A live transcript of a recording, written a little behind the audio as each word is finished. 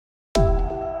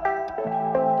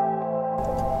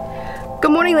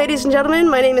Good morning, ladies and gentlemen.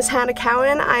 My name is Hannah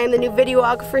Cowan. I am the new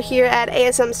videographer here at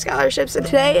ASM Scholarships, and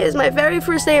today is my very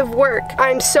first day of work.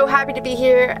 I'm so happy to be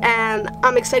here, and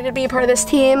I'm excited to be a part of this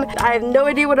team. I have no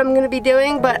idea what I'm going to be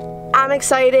doing, but I'm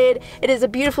excited. It is a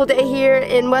beautiful day here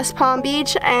in West Palm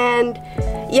Beach, and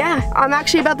yeah, I'm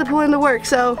actually about to pull in the work,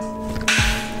 so.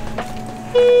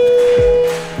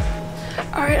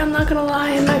 Alright, I'm not gonna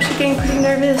lie, I'm actually getting pretty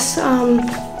nervous.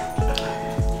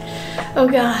 Oh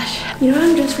gosh. You know what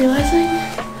I'm just realizing?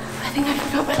 I think I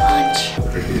forgot my lunch.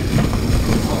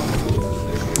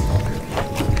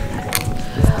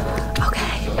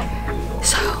 Okay,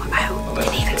 so I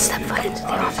didn't even step foot into the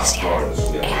office yet,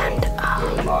 and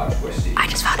I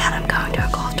just found out I'm going to a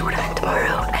golf tournament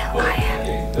tomorrow, and I am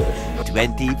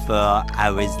 24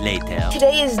 hours later.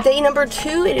 Today is day number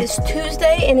 2. It is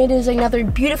Tuesday, and it is another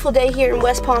beautiful day here in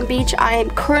West Palm Beach. I am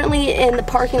currently in the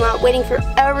parking lot waiting for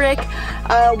Eric.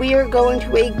 We are going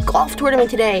to a golf tournament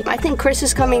today. I think Chris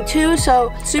is coming too,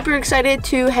 so super excited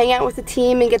to hang out with the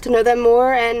team and get to know them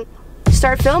more and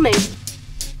start filming.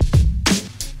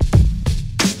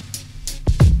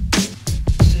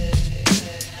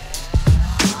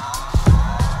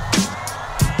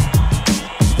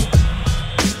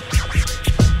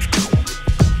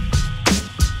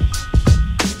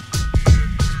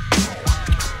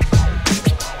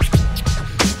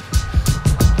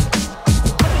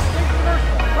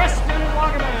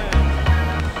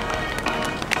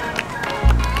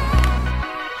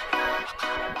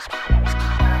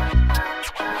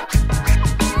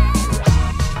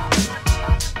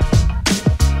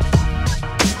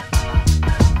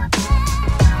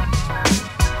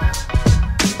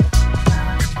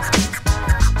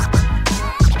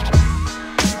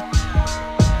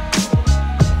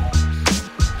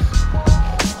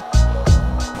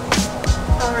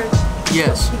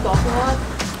 Yes. Do you golf a lot?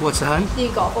 What's that? Do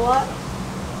you golf a lot?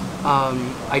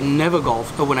 I never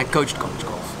golfed, but when I coached college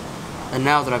golf. And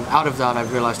now that I'm out of that,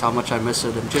 I've realized how much I miss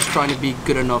it. I'm just trying to be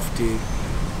good enough to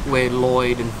where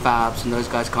Lloyd and Fabs and those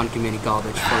guys can't give me any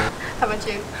garbage for it. How about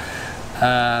you?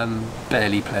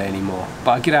 Barely play anymore,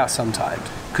 but I get out sometimes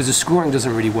because the scoring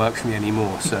doesn't really work for me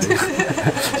anymore, so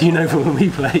you know from when we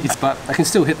played. But I can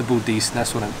still hit the ball decent,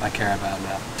 that's what I care about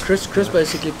now. Chris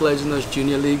basically plays in those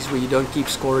junior leagues where you don't keep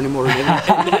score anymore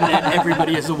and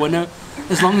everybody is a winner,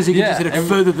 as long as he can just hit it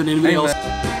further than anybody else.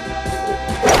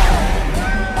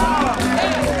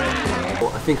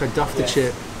 I think I duffed the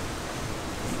chip.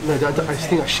 No, I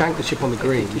think I shanked the chip on the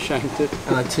green. You shanked it.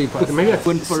 And I two-putted. Maybe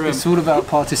it's all about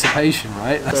participation,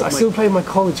 right? I still play my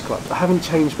college club. I haven't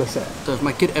changed my set. So if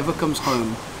my kid ever comes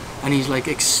home and he's like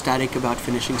ecstatic about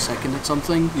finishing second at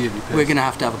something, we're gonna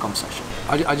have to have a conversation.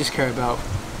 I just care about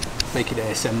making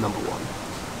ASM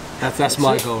 #1. That's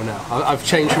my goal now. I've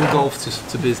changed from golf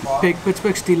to business. Big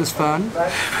Pittsburgh Steelers fan,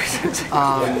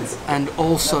 and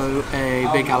also a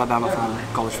big Alabama fan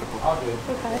of college football.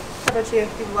 Okay. How about you?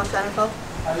 Do you watch NFL?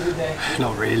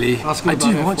 Not really. I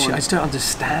do watch it. I just don't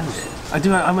understand it. I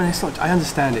do. I mean, it's not. I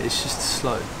understand it. It's just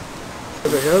slow.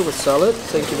 Over here with salad.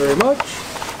 Thank you very much.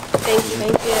 Thank you.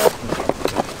 Thank you.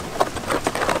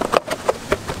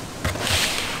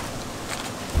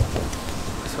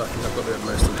 So I think I've got the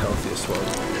most unhealthiest one.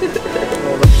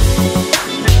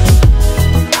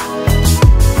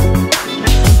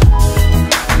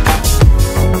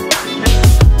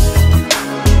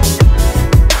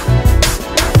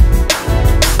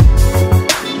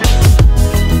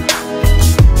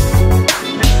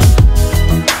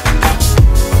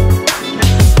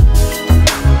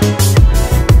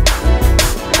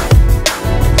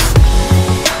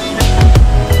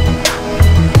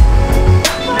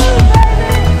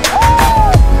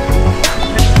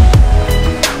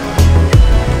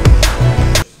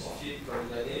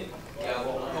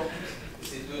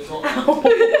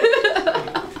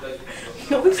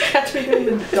 You always catch me doing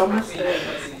the dumbest thing.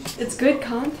 It's good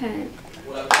content.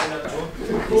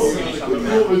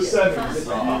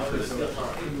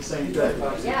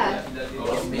 Yeah.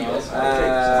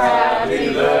 Happy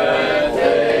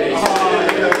birthday to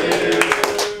you.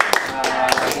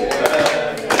 Happy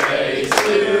birthday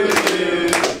to you.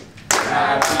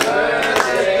 Happy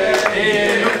birthday,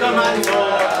 dear Luca.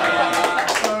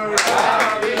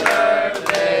 Happy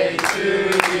birthday to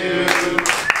you.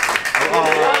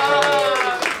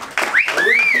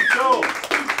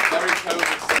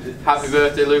 Happy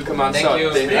birthday, Luca, man. Thank you.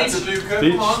 That's Luca.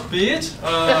 Speech. Come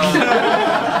on.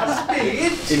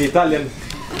 Speech. In Italian.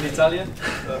 In Italian?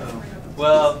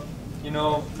 Well, you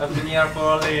know, I've been here for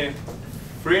only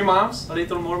 3 months, a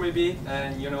little more maybe,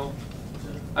 and you know,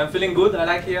 I'm feeling good. I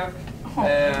like here.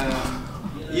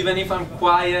 Even if I'm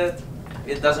quiet,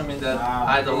 it doesn't mean that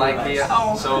I don't like here.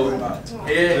 So,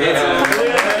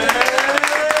 yeah.